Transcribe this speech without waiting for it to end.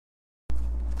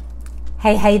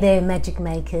Hey there, magic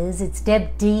makers. It's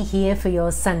Deb D here for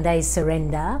your Sunday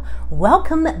Surrender.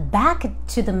 Welcome back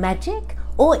to the magic,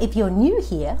 or if you're new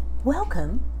here,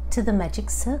 welcome to the Magic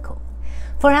Circle.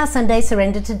 For our Sunday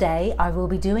Surrender today, I will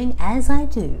be doing as I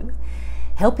do,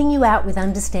 helping you out with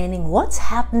understanding what's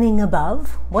happening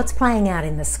above, what's playing out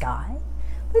in the sky,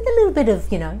 with a little bit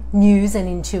of, news and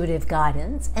intuitive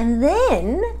guidance, and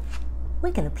then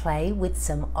we're going to play with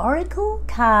some oracle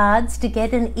cards to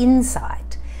get an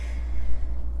insight.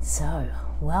 So,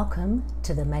 welcome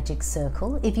to the Magic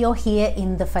Circle. If you're here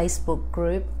in the Facebook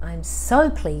group, I'm so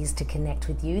pleased to connect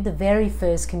with you, the very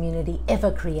first community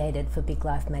ever created for Big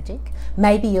Life Magic.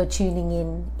 Maybe you're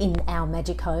tuning in our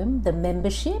magic home, the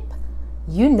membership.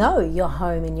 You know your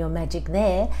home and your magic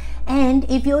there. And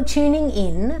if you're tuning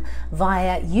in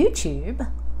via YouTube,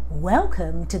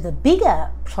 welcome to the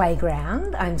bigger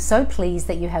playground. I'm so pleased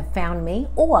that you have found me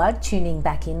or tuning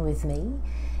back in with me.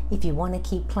 If you want to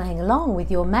keep playing along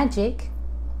with your magic,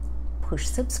 push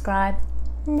subscribe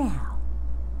now.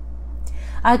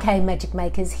 Okay, magic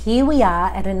makers, here we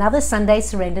are at another Sunday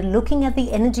Surrender, looking at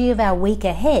the energy of our week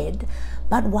ahead.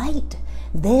 But wait,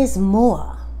 there's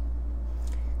more.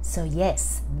 So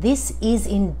yes, this is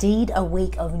indeed a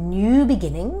week of new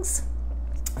beginnings,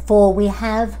 for we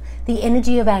have the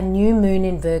energy of our new moon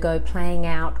in Virgo playing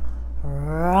out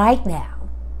right now.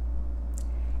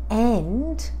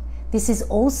 And this is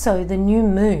also the new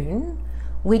moon,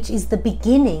 which is the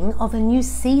beginning of a new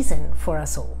season for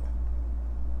us all.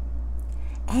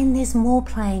 And there's more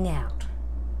playing out.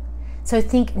 So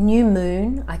think new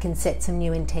moon, I can set some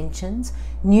new intentions.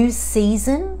 New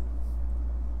season,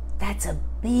 that's a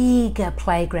bigger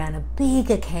playground, a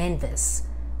bigger canvas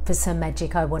for some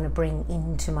magic I want to bring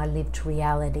into my lived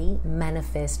reality,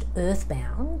 manifest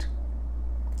earthbound.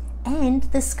 And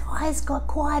the sky's got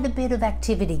quite a bit of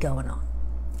activity going on.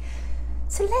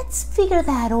 So let's figure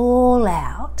that all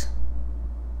out,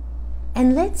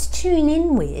 and let's tune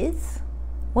in with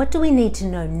what do we need to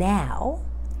know now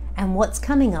and what's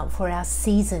coming up for our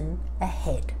season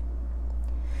ahead.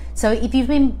 So if you've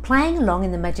been playing along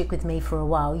in the magic with me for a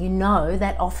while, you know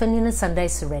that often in a Sunday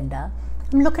Surrender,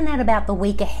 I'm looking at about the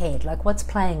week ahead, like what's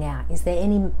playing out. Is there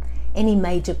any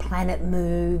major planet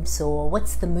moves, or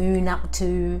what's the moon up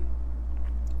to?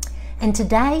 And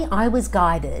today I was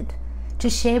guided to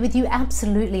share with you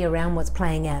absolutely around what's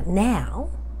playing out now,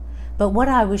 but what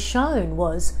I was shown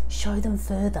was show them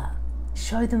further,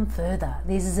 show them further.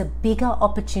 This is a bigger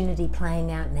opportunity playing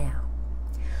out now.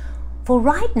 For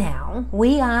right now,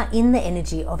 we are in the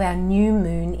energy of our new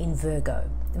moon in Virgo.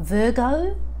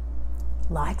 Virgo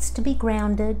likes to be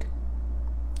grounded,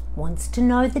 wants to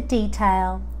know the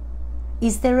detail.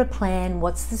 Is there a plan?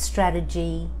 What's the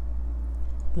strategy?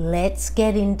 Let's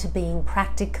get into being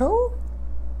practical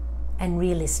and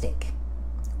realistic.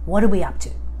 What are we up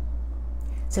to?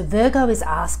 So Virgo is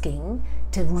asking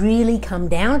to really come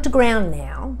down to ground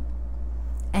now,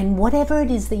 and whatever it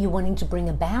is that you're wanting to bring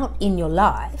about in your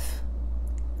life,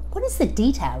 what is the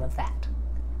detail of that?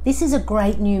 This is a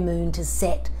great new moon to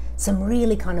set some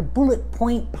really kind of bullet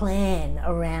point plan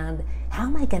around how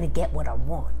am I going to get what I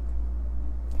want?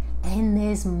 And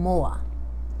there's more.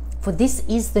 For this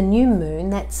is the new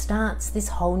moon that starts this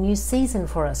whole new season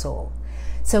for us all.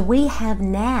 So we have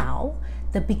now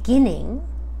the beginning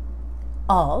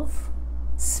of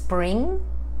spring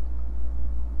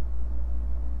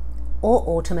or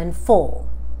autumn and fall.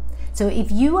 So if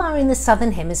you are in the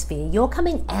southern hemisphere, you're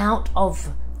coming out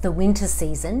of the winter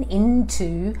season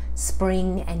into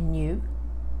spring and new.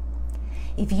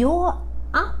 If you're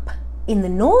up in the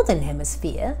northern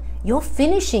hemisphere, you're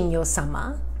finishing your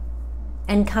summer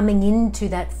and coming into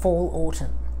that fall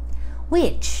autumn,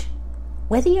 which,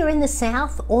 whether you're in the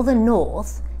south or the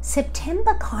north,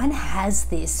 September kind of has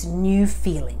this new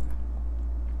feeling,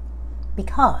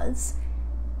 because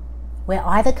we're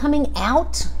either coming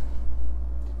out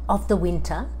of the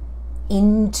winter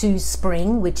into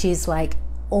spring, which is like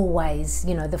always,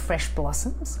 the fresh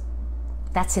blossoms.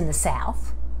 That's in the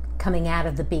south, coming out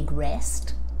of the big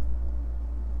rest.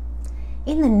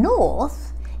 In the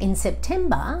north, in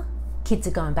September, kids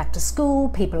are going back to school,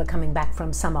 people are coming back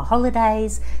from summer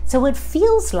holidays, so it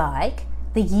feels like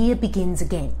the year begins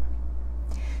again.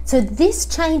 So this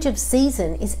change of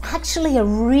season is actually a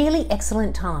really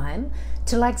excellent time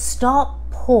to stop,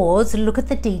 pause, look at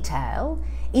the detail.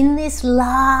 In this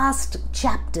last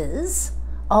chapters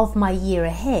of my year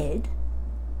ahead,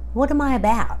 what am I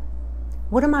about?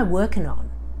 What am I working on?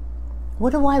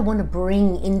 What do I want to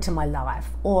bring into my life?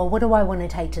 Or what do I want to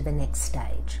take to the next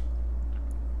stage?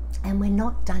 And we're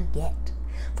not done yet,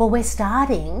 for we're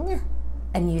starting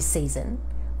a new season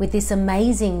with this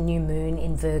amazing new moon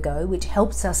in Virgo, which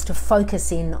helps us to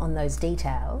focus in on those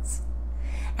details.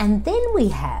 And then we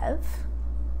have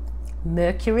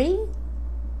Mercury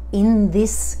in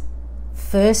this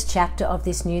first chapter of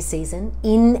this new season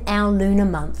in our lunar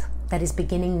month that is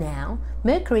beginning now.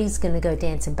 Mercury is going to go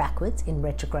dancing backwards in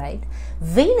retrograde.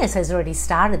 Venus has already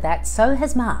started that, so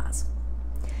has Mars.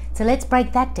 So let's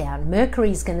break that down.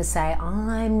 Mercury is going to say,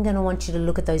 I'm going to want you to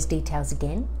look at those details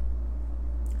again.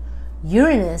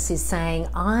 Uranus is saying,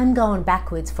 I'm going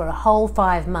backwards for a whole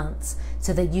 5 months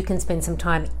so that you can spend some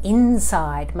time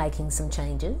inside making some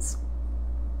changes.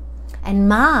 And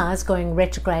Mars going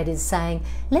retrograde is saying,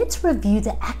 let's review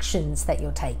the actions that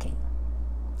you're taking.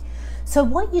 So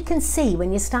what you can see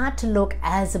when you start to look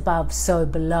as above, so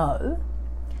below,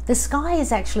 the sky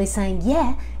is actually saying,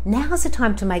 yeah, now's the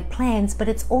time to make plans, but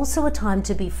it's also a time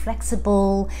to be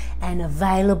flexible and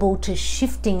available to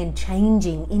shifting and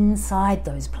changing inside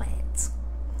those plans.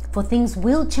 For things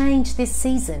will change this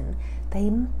season. They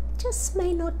just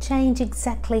may not change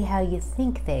exactly how you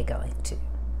think they're going to.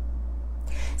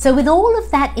 So with all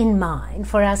of that in mind,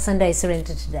 for our Sunday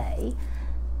Surrender today,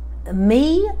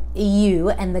 me, you,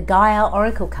 and the Gaia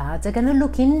Oracle cards are going to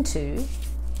look into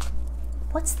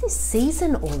what's this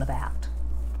season all about.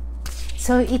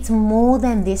 So it's more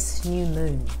than this new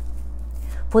moon.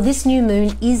 For this new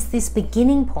moon is this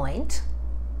beginning point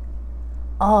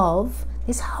of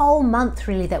this whole month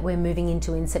really that we're moving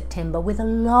into in September, with a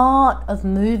lot of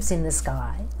moves in the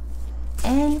sky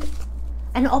and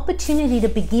an opportunity to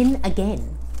begin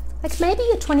again. Like maybe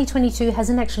your 2022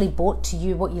 hasn't actually brought to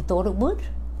you what you thought it would.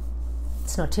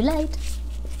 It's not too late.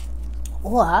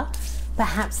 Or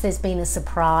perhaps there's been a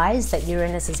surprise that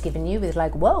Uranus has given you with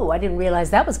like, whoa, I didn't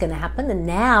realize that was going to happen, and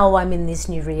now I'm in this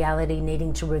new reality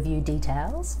needing to review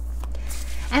details.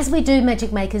 As we do,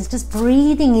 Magic Makers, just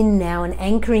breathing in now and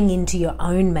anchoring into your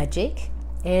own magic.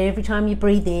 Every time you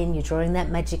breathe in, you're drawing that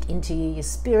magic into you, your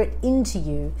spirit into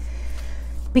you,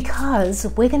 because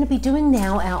we're going to be doing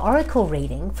now our oracle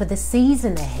reading for the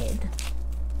season ahead,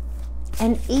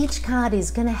 and each card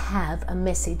is going to have a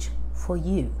message for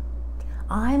you.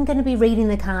 I'm going to be reading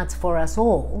the cards for us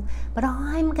all, but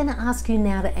I'm going to ask you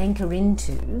now to anchor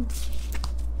into,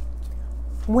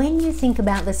 when you think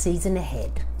about the season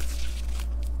ahead,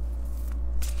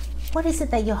 what is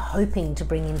it that you're hoping to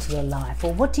bring into your life?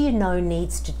 Or what do you know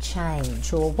needs to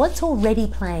change? Or what's already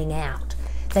playing out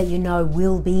that you know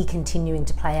will be continuing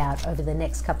to play out over the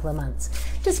next couple of months?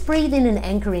 Just breathe in and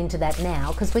anchor into that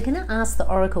now, because we're going to ask the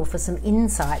Oracle for some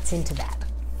insights into that.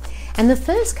 And the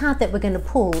first card that we're going to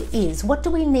pull is, what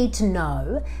do we need to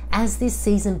know as this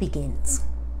season begins?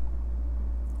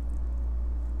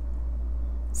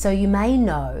 So you may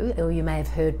know, or you may have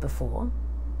heard before,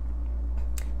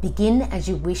 begin as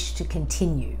you wish to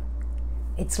continue.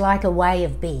 It's like a way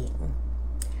of being.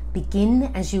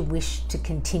 Begin as you wish to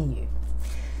continue.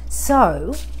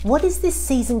 So, what is this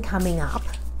season coming up?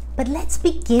 But let's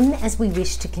begin as we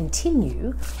wish to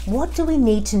continue. What do we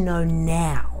need to know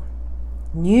now?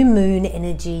 New moon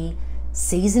energy,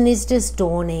 season is just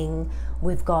dawning.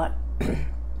 We've got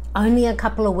only a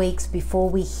couple of weeks before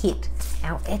we hit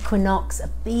our equinox, a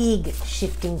big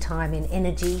shifting time in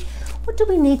energy. What do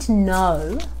we need to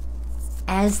know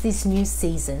as this new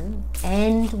season,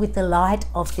 and with the light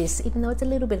of this, even though it's a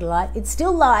little bit light, it's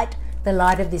still light, the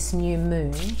light of this new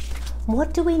moon,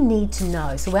 what do we need to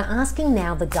know? So we're asking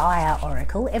now the Gaia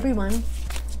Oracle. Everyone,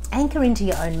 anchor into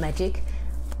your own magic.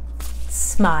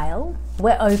 Smile.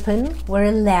 We're open. We're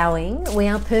allowing. We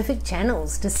are perfect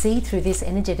channels to see through this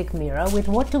energetic mirror with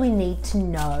what do we need to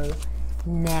know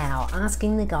now.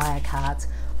 Asking the Gaia cards.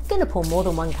 I'm going to pull more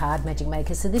than one card, Magic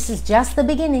Maker, so this is just the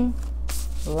beginning.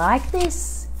 Like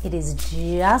this, it is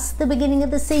just the beginning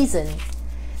of the season.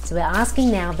 So we're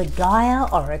asking now the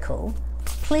Gaia Oracle,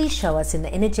 please show us in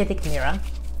the energetic mirror,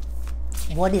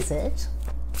 what is it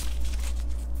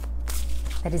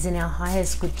that is in our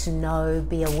highest good to know,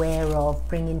 be aware of,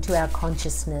 bring into our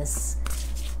consciousness,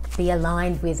 be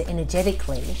aligned with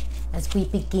energetically as we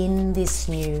begin this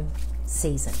new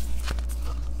season.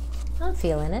 I'm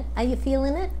feeling it. Are you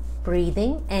feeling it?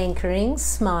 Breathing, anchoring,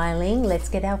 smiling. Let's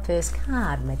get our first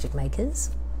card, Magic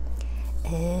Makers.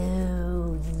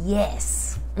 Oh,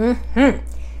 yes.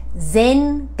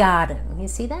 Zen Garden. You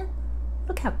see that?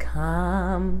 Look how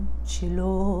calm she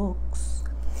looks.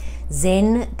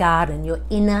 Zen Garden, your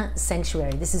inner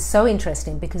sanctuary. This is so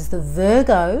interesting because the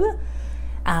Virgo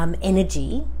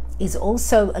energy is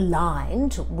also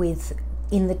aligned with,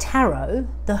 in the tarot,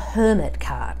 the Hermit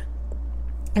card.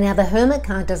 Now, the Hermit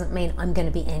card doesn't mean I'm going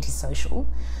to be antisocial.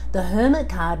 The Hermit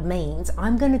card means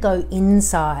I'm going to go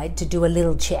inside to do a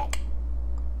little check.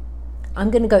 I'm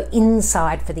going to go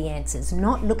inside for the answers,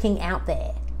 not looking out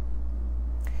there.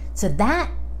 So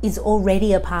that is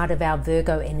already a part of our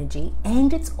Virgo energy,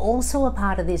 and it's also a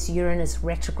part of this Uranus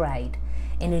retrograde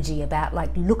energy about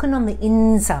like looking on the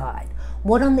inside.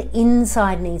 What on the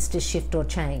inside needs to shift or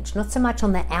change, not so much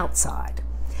on the outside.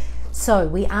 So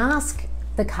we ask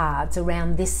the cards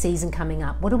around this season coming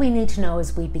up, what do we need to know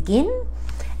as we begin?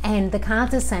 And the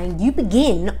cards are saying you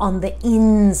begin on the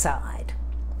inside.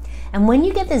 And when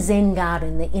you get the Zen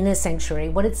garden, the inner sanctuary,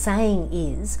 what it's saying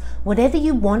is whatever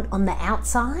you want on the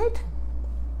outside,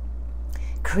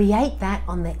 create that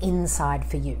on the inside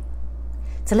for you.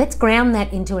 So let's ground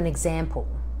that into an example.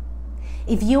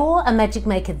 If you're a magic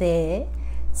maker there,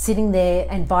 sitting there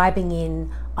and vibing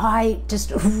in, I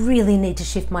just really need to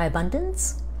shift my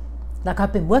abundance. Like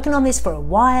I've been working on this for a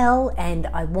while and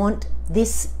I want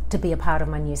this to be a part of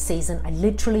my new season. I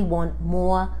literally want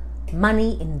more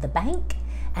money in the bank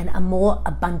and a more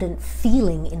abundant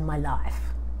feeling in my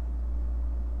life.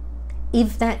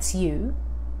 If that's you,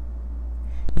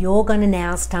 you're going to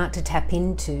now start to tap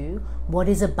into what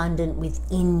is abundant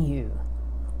within you.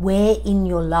 Where in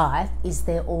your life is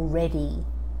there already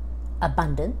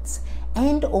abundance?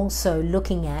 And also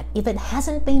looking at, if it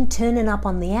hasn't been turning up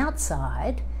on the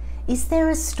outside, is there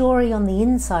a story on the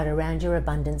inside around your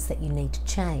abundance that you need to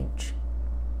change?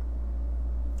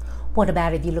 What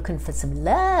about if you're looking for some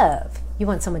love? You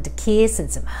want someone to kiss and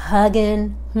some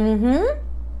hugging?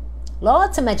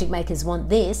 Lots of magic makers want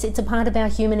this. It's a part of our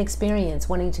human experience,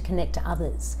 wanting to connect to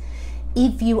others.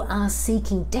 If you are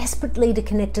seeking desperately to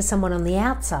connect to someone on the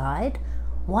outside,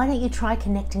 why don't you try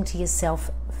connecting to yourself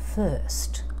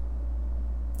first?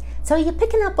 So are you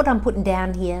picking up what I'm putting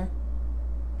down here?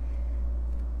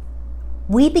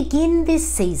 We begin this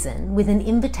season with an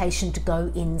invitation to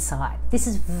go inside. This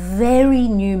is very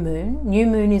new moon. New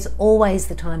moon is always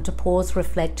the time to pause,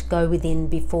 reflect, go within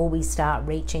before we start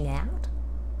reaching out.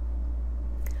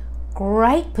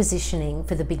 Great positioning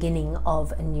for the beginning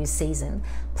of a new season.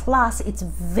 Plus, it's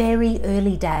very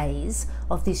early days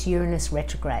of this Uranus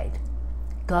retrograde.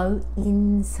 Go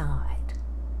inside.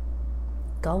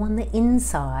 Go on the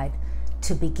inside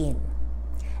to begin.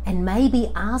 And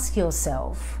maybe ask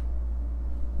yourself,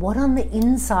 what on the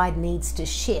inside needs to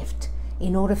shift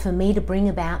in order for me to bring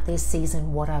about this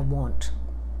season what I want?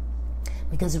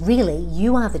 Because really,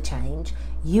 you are the change,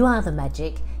 you are the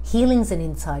magic, healing's an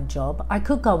inside job. I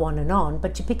could go on,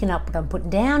 but you're picking up what I'm putting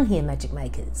down here, magic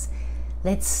makers.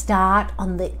 Let's start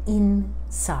on the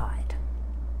inside.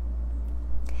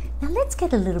 Now let's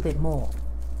get a little bit more.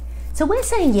 So we're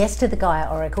saying yes to the Gaia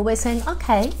Oracle. We're saying,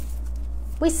 okay,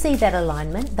 we see that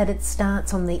alignment, that it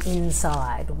starts on the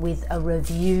inside with a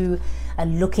review, a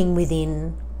looking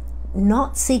within,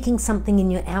 not seeking something in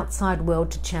your outside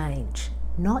world to change.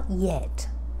 Not yet.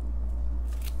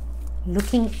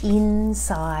 Looking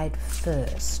inside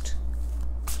first.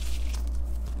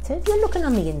 So if you're looking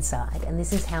on the inside, and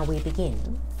this is how we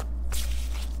begin,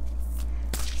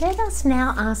 let us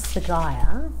now ask the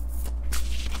Gaia,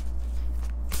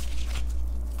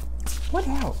 what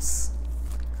else?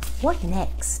 What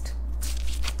next?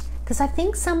 Because I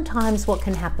think sometimes what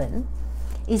can happen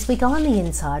is we go on the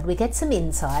inside, we get some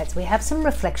insights, we have some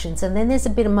reflections, and then there's a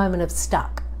bit of moment of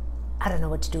stuck. I don't know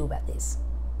what to do about this.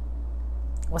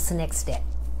 What's the next step?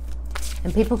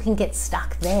 And people can get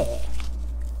stuck there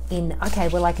in, okay,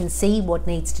 well, I can see what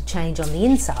needs to change on the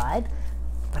inside,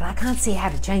 but I can't see how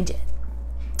to change it.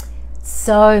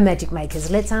 So, magic makers,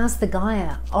 let's ask the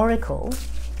Gaia Oracle,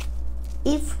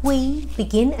 if we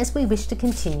begin as we wish to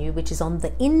continue, which is on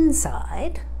the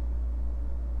inside,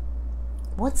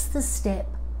 what's the step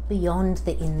beyond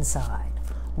the inside?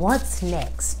 What's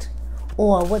next?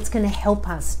 Or what's going to help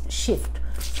us shift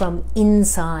from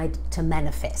inside to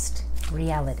manifest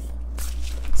reality?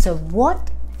 So what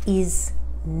is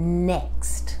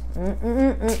next?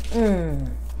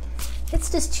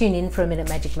 Let's just tune in for a minute,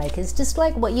 magic makers. Just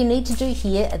like what you need to do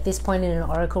here at this point in an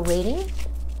oracle reading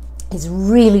is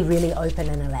really, really open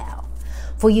and allow.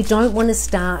 For you don't want to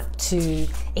start to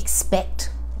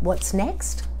expect what's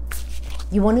next.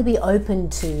 You want to be open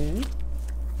to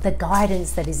the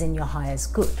guidance that is in your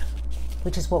highest good,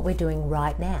 which is what we're doing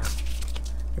right now.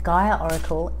 The Gaia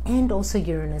Oracle and also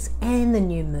Uranus and the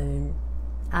new moon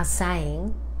are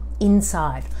saying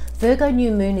inside. Virgo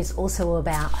New Moon is also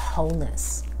about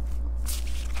wholeness.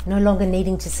 No longer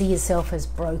needing to see yourself as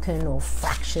broken or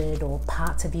fractured or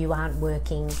parts of you aren't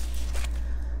working.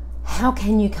 How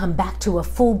can you come back to a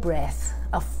full breath,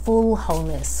 a full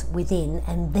wholeness within,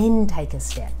 and then take a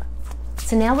step?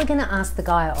 So now we're going to ask the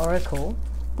Gaia Oracle.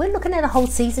 We're looking at a whole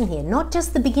season here, not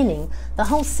just the beginning, the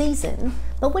whole season,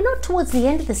 but we're not towards the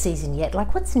end of the season yet.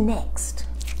 Like, what's next?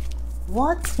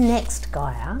 what's next,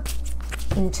 Gaia,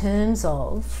 in terms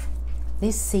of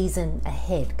this season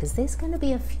ahead? Because there's going to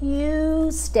be a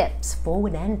few steps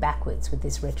forward and backwards with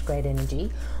this retrograde energy.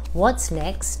 What's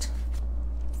next?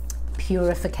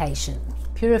 Purification.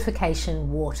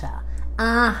 Purification water.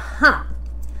 Aha.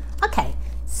 Okay,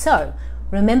 so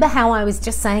remember how I was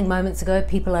just saying moments ago,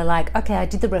 people are like, okay, I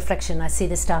did the reflection, I see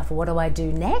the stuff, what do I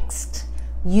do next?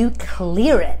 You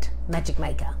clear it, Magic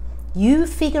Maker. You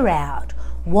figure out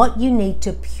what you need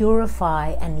to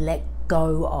purify and let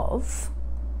go of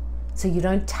so you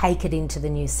don't take it into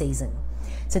the new season.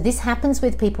 So this happens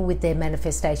with people with their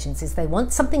manifestations, is they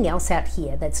want something else out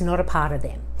here that's not a part of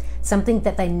them. Something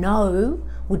that they know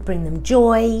would bring them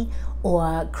joy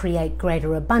or create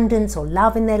greater abundance or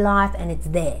love in their life, and it's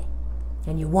there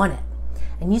and you want it.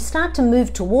 And you start to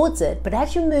move towards it, but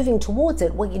as you're moving towards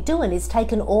it, what you're doing is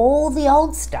taking all the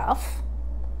old stuff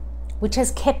which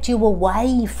has kept you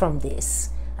away from this,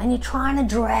 and you're trying to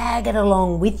drag it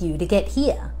along with you to get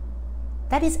here.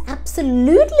 That is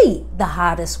absolutely the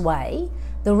hardest way,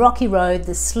 the rocky road,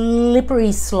 the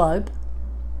slippery slope.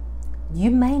 You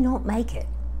may not make it.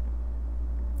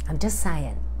 I'm just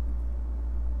saying.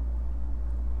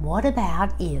 What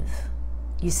about if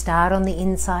you start on the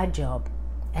inside job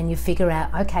and you figure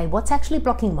out, okay, what's actually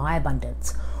blocking my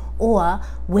abundance? Or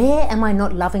where am I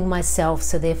not loving myself,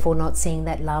 so therefore not seeing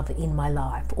that love in my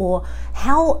life? Or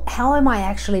how am I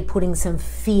actually putting some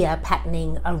fear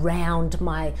patterning around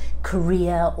my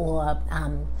career or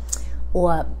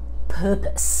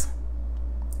purpose?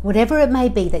 Whatever it may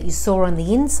be that you saw on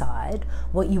the inside,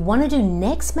 what you want to do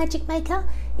next, Magic Maker,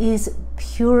 is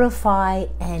purify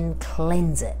and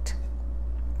cleanse it.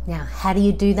 Now, how do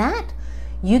you do that?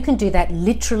 You can do that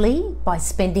literally by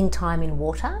spending time in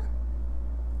water,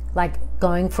 like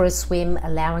going for a swim,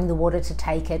 allowing the water to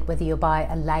take it, whether you're by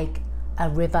a lake, a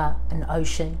river, an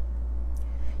ocean.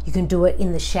 You can do it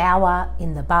in the shower,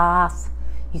 in the bath.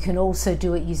 You can also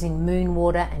do it using moon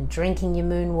water and drinking your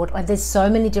moon water. Like, there's so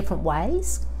many different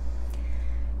ways.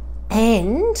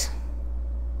 And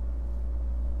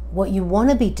what you want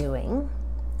to be doing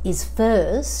is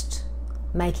first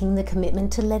making the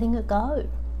commitment to letting it go,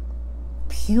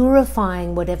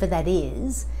 purifying whatever that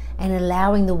is and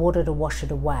allowing the water to wash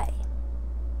it away.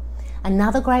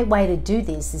 Another great way to do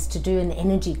this is to do an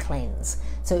energy cleanse.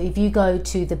 So if you go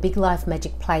to the Big Life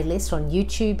Magic playlist on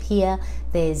YouTube here,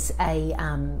 there's a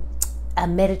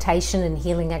meditation and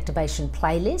healing activation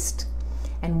playlist.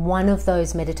 And one of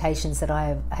those meditations that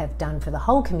I have done for the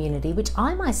whole community, which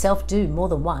I myself do more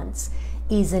than once,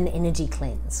 is an energy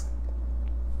cleanse.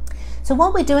 So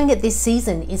what we're doing at this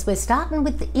season is we're starting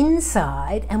with the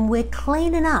inside and we're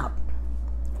cleaning up,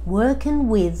 working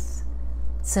with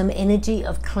some energy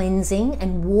of cleansing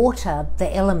and water,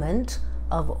 the element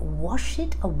of wash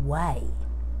it away,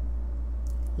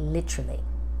 literally.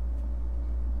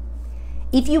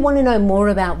 If you want to know more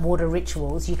about water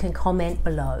rituals, you can comment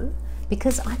below,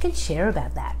 because I can share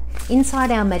about that.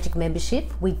 Inside our Magic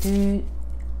membership, we do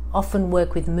often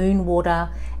work with moon water,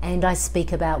 and I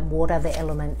speak about water, the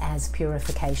element, as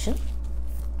purification.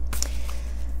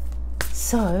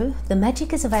 So the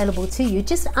magic is available to you.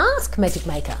 Just ask, Magic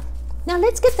Maker. Now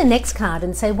let's get the next card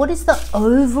and say, what is the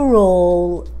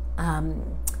overall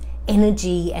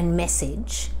energy and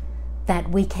message that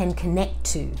we can connect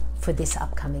to for this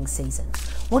upcoming season?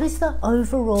 What is the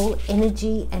overall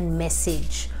energy and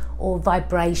message or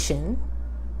vibration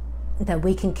that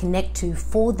we can connect to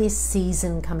for this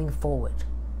season coming forward?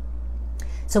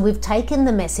 So we've taken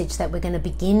the message that we're going to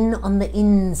begin on the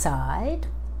inside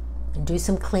and do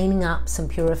some cleaning up, some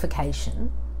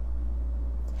purification.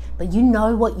 But you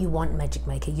know what you want, Magic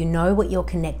Maker. You know what you're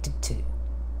connected to.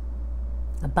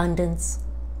 Abundance,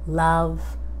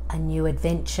 love, a new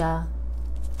adventure.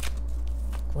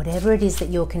 Whatever it is that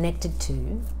you're connected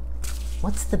to,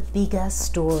 what's the bigger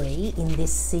story in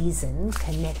this season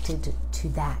connected to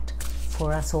that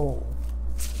for us all?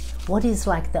 What is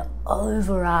like the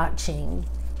overarching,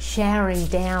 showering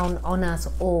down on us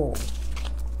all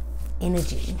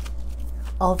energy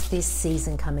of this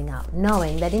season coming up?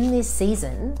 Knowing that in this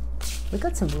season, we've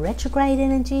got some retrograde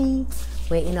energy.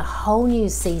 We're in a whole new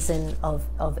season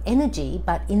of energy,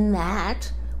 but in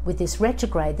that, with this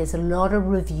retrograde, there's a lot of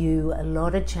review, a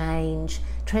lot of change.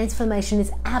 Transformation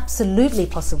is absolutely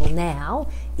possible now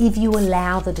if you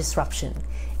allow the disruption,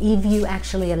 if you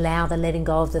actually allow the letting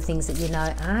go of the things that you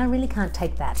know, I really can't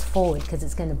take that forward because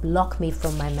it's going to block me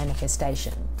from my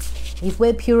manifestation. If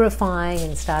we're purifying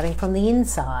and starting from the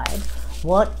inside,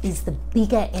 what is the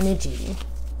bigger energy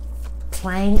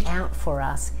playing out for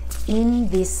us in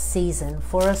this season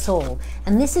for us all?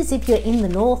 And this is if you're in the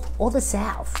north or the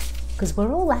south, because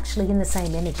we're all actually in the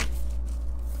same energy.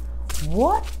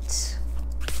 What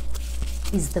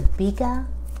is the bigger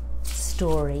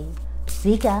story,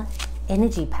 bigger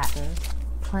energy pattern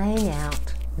playing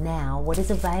out now? What is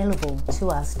available to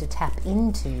us to tap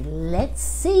into? Let's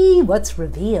see what's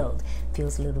revealed.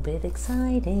 Feels a little bit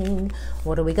exciting.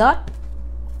 What do we got?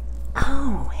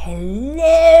 Oh,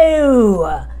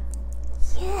 hello.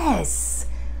 Yes.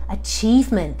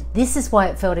 Achievement. This is why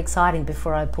it felt exciting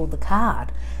before I pulled the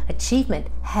card. Achievement.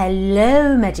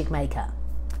 Hello, Magic Maker.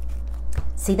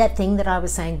 See that thing that I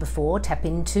was saying before? Tap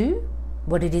into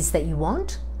what it is that you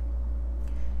want.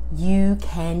 You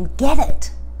can get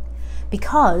it.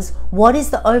 Because what is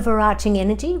the overarching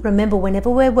energy? Remember, whenever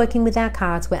we're working with our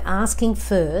cards, we're asking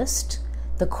first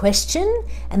the question,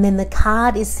 and then the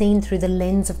card is seen through the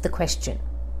lens of the question.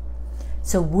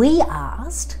 So we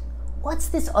asked, what's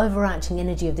this overarching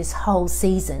energy of this whole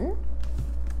season?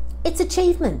 It's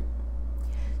achievement.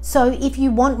 So if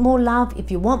you want more love, if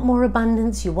you want more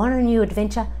abundance, you want a new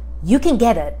adventure, you can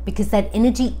get it because that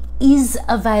energy is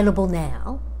available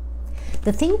now.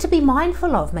 The thing to be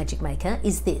mindful of, Magic Maker,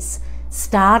 is this.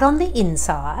 Start on the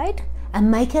inside and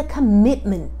make a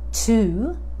commitment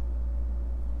to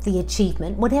the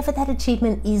achievement, whatever that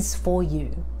achievement is for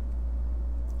you.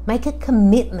 Make a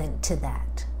commitment to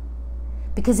that.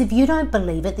 Because if you don't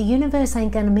believe it, the universe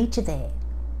ain't going to meet you there.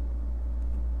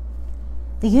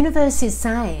 The universe is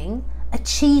saying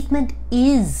achievement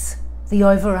is the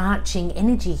overarching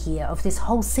energy here of this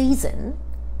whole season.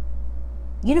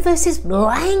 Universe is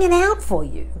laying it out for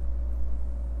you.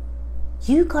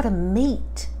 You got to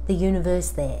meet the universe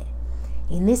there.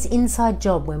 In this inside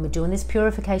job, when we're doing this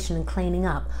purification and cleaning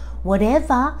up,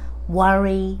 whatever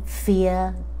worry,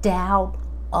 fear, doubt,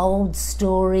 old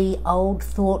story, old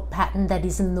thought pattern that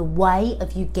is in the way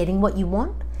of you getting what you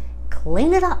want,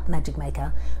 clean it up, Magic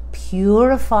Maker.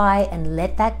 Purify and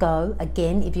let that go.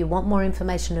 Again, if you want more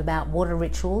information about water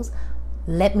rituals,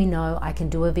 let me know. I can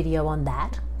do a video on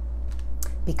that.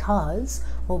 Because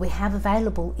what we have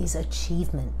available is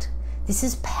achievement. This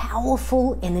is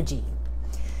powerful energy.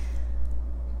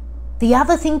 The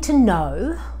other thing to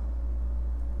know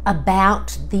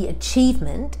about the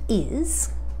achievement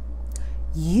is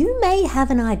you may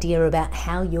have an idea about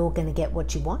how you're going to get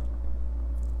what you want,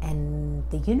 and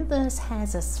the universe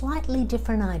has a slightly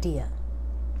different idea,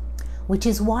 which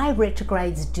is why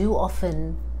retrogrades do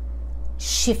often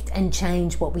shift and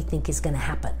change what we think is going to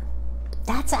happen.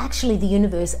 That's actually the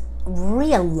universe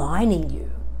realigning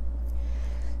you.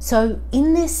 So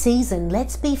in this season,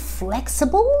 let's be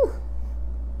flexible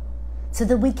so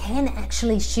that we can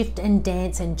actually shift and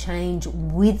dance and change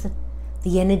with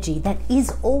the energy that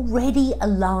is already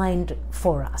aligned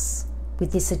for us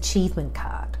with this achievement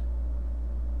card.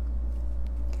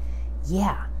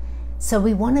 Yeah, so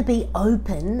we want to be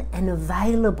open and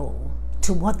available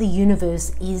to what the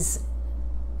universe is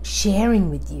sharing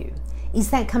with you.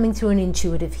 Is that coming through an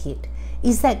intuitive hit?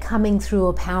 Is that coming through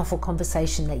a powerful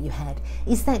conversation that you had?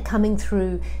 Is that coming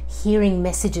through hearing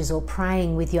messages or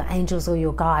praying with your angels or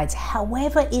your guides?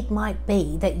 However it might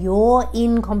be that you're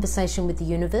in conversation with the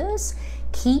universe,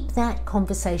 keep that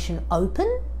conversation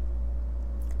open.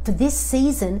 For this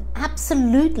season,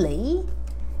 absolutely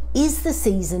is the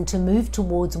season to move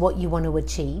towards what you want to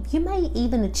achieve. You may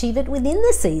even achieve it within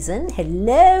the season.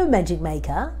 Hello, Magic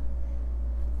Maker.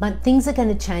 But things are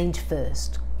going to change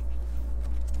first.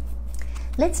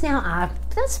 Let's now ask,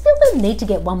 let's feel the need to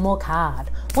get one more card.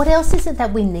 What else is it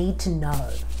that we need to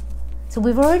know? So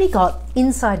we've already got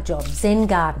inside job, Zen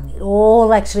garden. It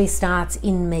all actually starts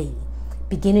in me.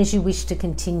 Begin as you wish to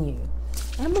continue.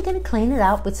 And we're going to clean it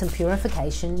up with some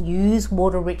purification. Use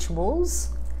water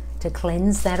rituals to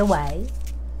cleanse that away.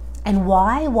 And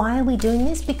why? Why are we doing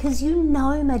this? Because you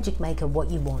know, Magic Maker,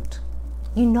 what you want.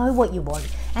 You know what you want.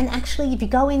 And actually, if you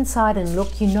go inside and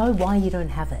look, you know why you don't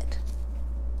have it.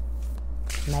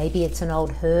 Maybe it's an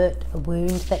old hurt, a wound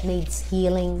that needs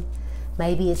healing.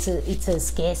 Maybe it's a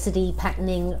scarcity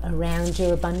patterning around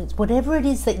your abundance. Whatever it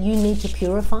is that you need to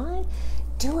purify,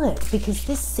 do it. Because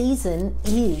this season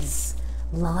is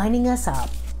lining us up,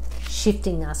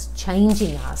 shifting us,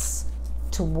 changing us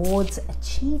towards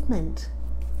achievement.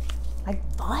 Like,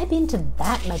 vibe into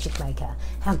that, Magic Maker.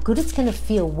 How good it's going to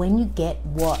feel when you get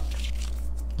what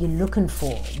you're looking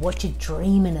for, what you're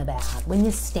dreaming about, when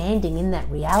you're standing in that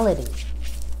reality.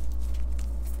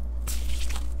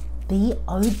 Be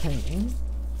open.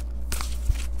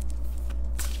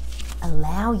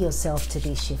 Allow yourself to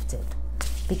be shifted.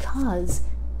 Because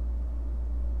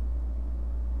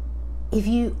if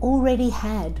you already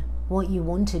had what you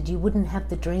wanted, you wouldn't have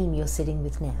the dream you're sitting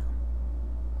with now.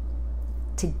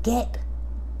 To get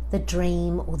the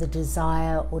dream or the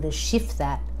desire or to shift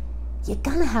that, you're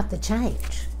going to have to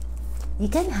change. You're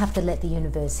going to have to let the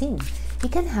universe in. You're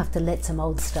going to have to let some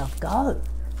old stuff go.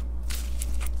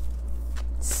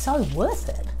 It's so worth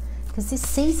it, because this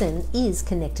season is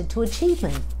connected to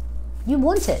achievement. You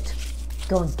want it.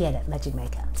 Go and get it, Magic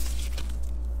Maker.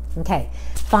 Okay,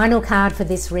 final card for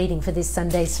this reading, for this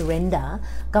Sunday surrender.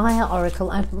 Gaia Oracle,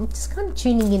 I'm just kind of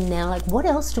tuning in now, like what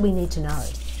else do we need to know?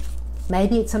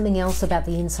 Maybe it's something else about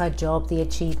the inside job, the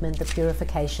achievement, the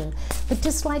purification, but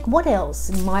just like what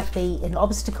else might be an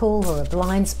obstacle or a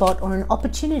blind spot or an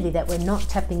opportunity that we're not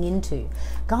tapping into.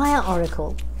 Gaia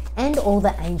Oracle and all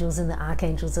the angels and the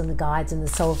archangels and the guides and the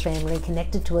soul family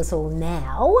connected to us all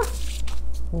now,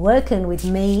 working with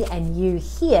me and you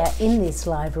here in this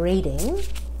live reading.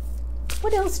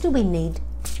 What else do we need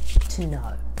to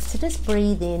know? So just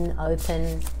breathe in,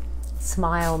 open,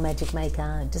 smile, Magic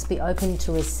Maker. Just be open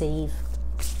to receive,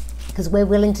 because we're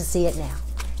willing to see it now.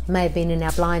 It may have been in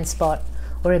our blind spot,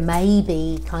 or it may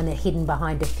be kind of hidden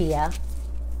behind a fear.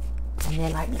 And they're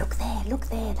like, look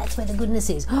there, that's where the goodness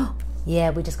is. Oh,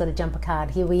 yeah, we just got to jump a card.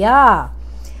 Here we are.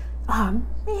 Oh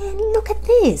man, look at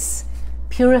this.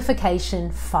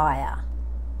 Purification, fire.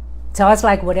 So I was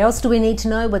like, what else do we need to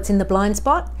know? What's in the blind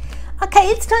spot? Okay,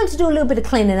 it's time to do a little bit of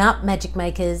cleaning up, Magic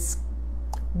Makers.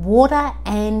 Water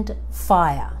and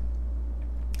fire.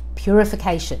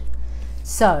 Purification.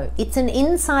 So it's an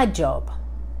inside job.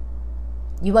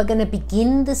 You are going to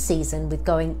begin the season with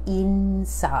going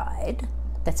inside.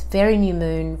 That's very new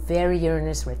moon, very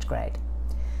Uranus retrograde.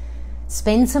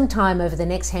 Spend some time over the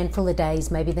next handful of days,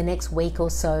 maybe the next week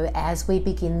or so, as we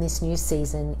begin this new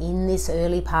season in this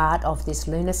early part of this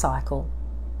lunar cycle,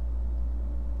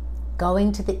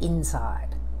 going to the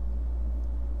inside.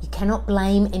 You cannot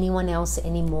blame anyone else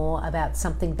anymore about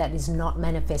something that is not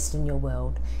manifest in your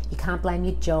world. You can't blame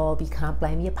your job, you can't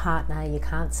blame your partner, you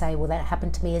can't say, well, that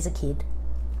happened to me as a kid.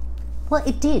 Well,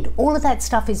 it did. All of that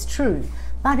stuff is true,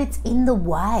 but it's in the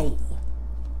way.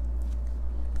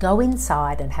 Go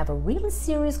inside and have a really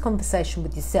serious conversation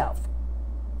with yourself.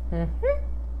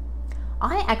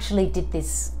 I actually did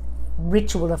this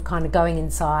ritual of kind of going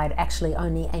inside, actually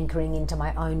only anchoring into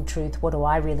my own truth. What do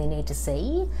I really need to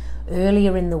see?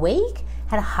 Earlier in the week,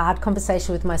 had a hard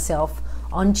conversation with myself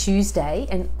on Tuesday,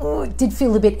 and it did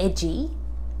feel a bit edgy,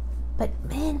 but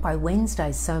man, by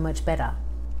Wednesday, so much better.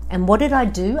 And what did I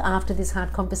do after this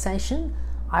hard conversation?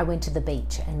 I went to the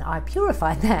beach and I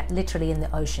purified that literally in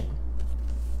the ocean.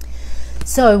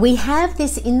 So we have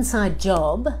this inside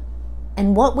job,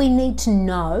 and what we need to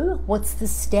know, what's the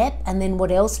step, and then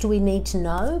what else do we need to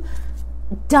know?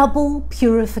 Double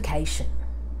purification.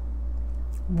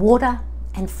 Water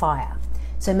and fire.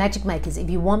 So Magic Makers, if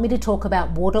you want me to talk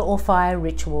about water or fire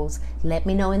rituals, let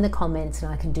me know in the comments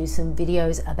and I can do some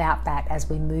videos about that as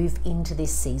we move into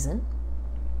this season,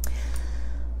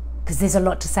 because there's a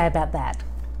lot to say about that.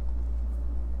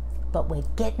 But we're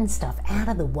getting stuff out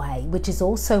of the way, which is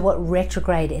also what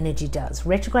retrograde energy does.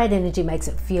 Retrograde energy makes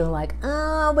it feel like,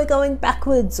 we're going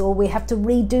backwards, or we have to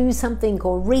redo something,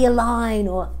 or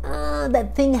realign, or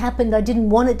that thing happened, I didn't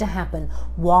want it to happen.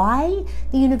 Why?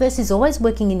 The universe is always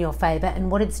working in your favor,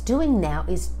 and what it's doing now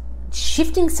is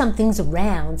shifting some things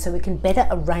around so we can better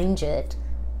arrange it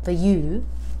for you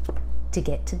to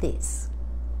get to this.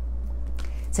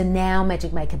 So now,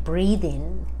 Magic Maker, breathe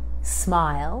in,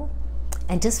 smile,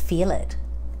 and just feel it.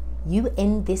 You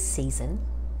end this season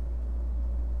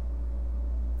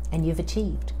and you've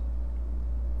achieved.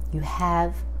 You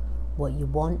have what you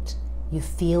want. You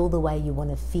feel the way you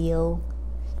want to feel.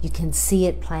 You can see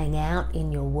it playing out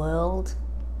in your world.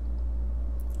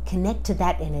 Connect to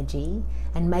that energy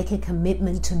and make a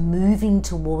commitment to moving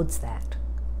towards that.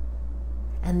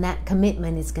 And that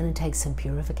commitment is going to take some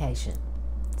purification,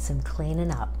 some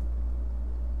cleaning up.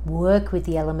 Work with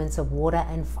the elements of water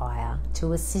and fire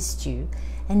to assist you,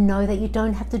 and know that you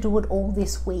don't have to do it all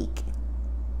this week.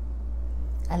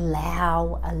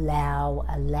 Allow, allow,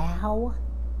 allow.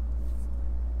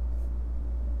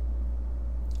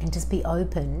 And just be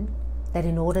open that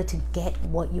in order to get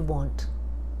what you want,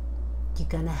 you're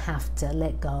going to have to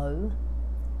let go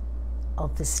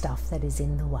of the stuff that is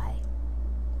in the way.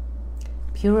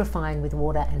 Purifying with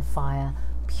water and fire,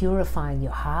 purifying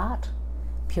your heart,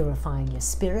 purifying your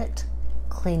spirit,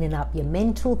 cleaning up your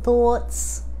mental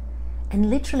thoughts, and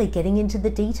literally getting into the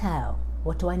detail.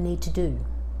 What do I need to do?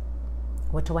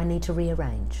 What do I need to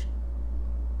rearrange?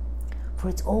 For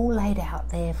it's all laid out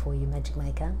there for you, Magic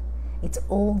Maker. It's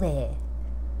all there.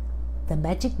 The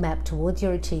magic map towards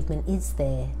your achievement is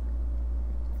there.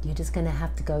 You're just going to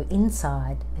have to go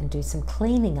inside and do some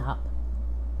cleaning up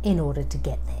in order to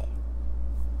get there.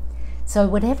 So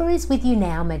whatever is with you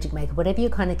now, Magic Maker, whatever you're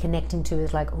kind of connecting to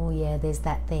is like, oh yeah, there's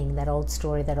that thing, that old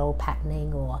story, that old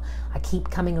patterning, or I keep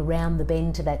coming around the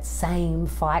bend to that same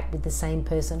fight with the same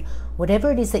person.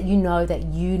 Whatever it is that you know that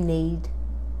you need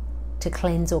to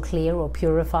cleanse or clear or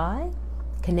purify,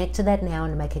 connect to that now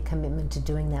and make a commitment to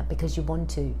doing that, because you want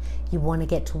to. You want to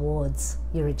get towards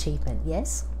your achievement,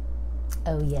 yes?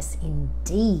 Oh yes,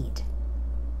 indeed.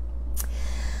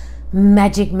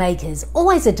 Magic Makers,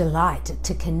 always a delight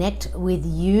to connect with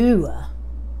you.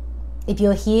 If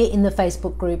you're here in the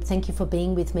Facebook group, thank you for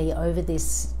being with me over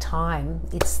this time.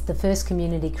 It's the first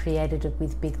community created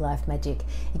with Big Life Magic.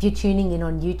 If you're tuning in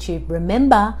on YouTube,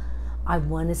 remember, I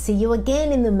want to see you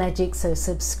again in the magic, so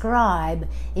subscribe.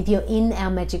 If you're in our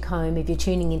magic home, if you're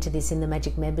tuning into this in the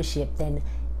magic membership, then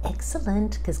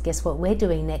excellent, because guess what we're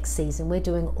doing next season? We're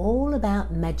doing all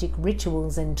about magic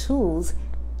rituals and tools.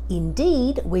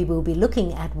 Indeed, we will be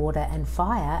looking at water and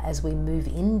fire as we move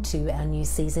into our new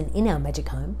season in our magic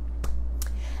home.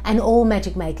 And all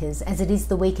Magic Makers, as it is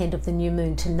the weekend of the new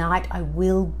moon, tonight I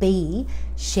will be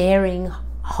sharing,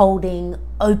 holding,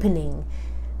 opening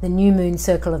the New Moon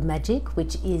Circle of Magic,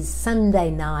 which is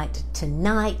Sunday night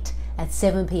tonight at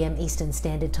 7 p.m. Eastern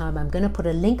Standard Time. I'm going to put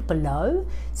a link below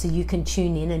so you can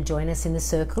tune in and join us in the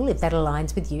circle if that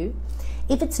aligns with you.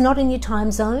 If it's not in your time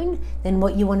zone, then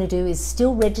what you want to do is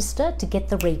still register to get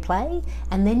the replay,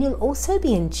 and then you'll also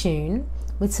be in tune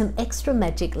with some extra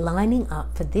magic lining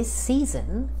up for this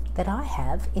season that I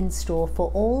have in store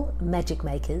for all Magic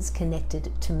Makers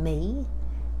connected to me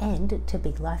and to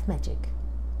Big Life Magic.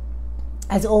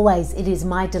 As always, it is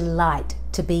my delight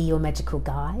to be your magical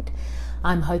guide.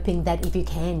 I'm hoping that if you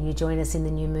can, you join us in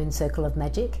the New Moon Circle of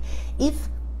Magic. If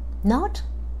not,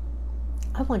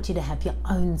 I want you to have your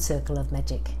own circle of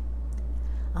magic.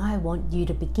 I want you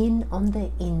to begin on the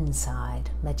inside,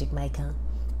 Magic Maker,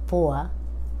 for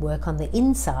work on the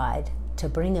inside to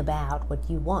bring about what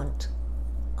you want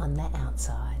on the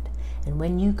outside. And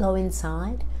when you go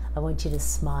inside, I want you to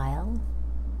smile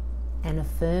and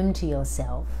affirm to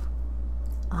yourself,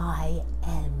 I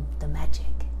am the magic.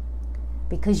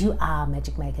 Because you are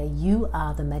Magic Maker, you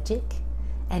are the magic,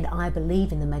 and I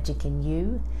believe in the magic in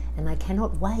you, and I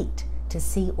cannot wait to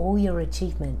see all your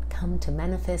achievement come to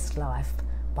manifest life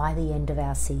by the end of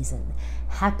our season.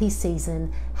 Happy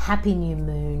season, happy new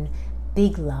moon,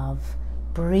 big love,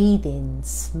 breathe in,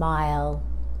 smile.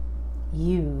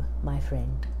 You, my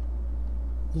friend,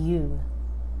 you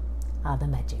are the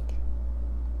magic.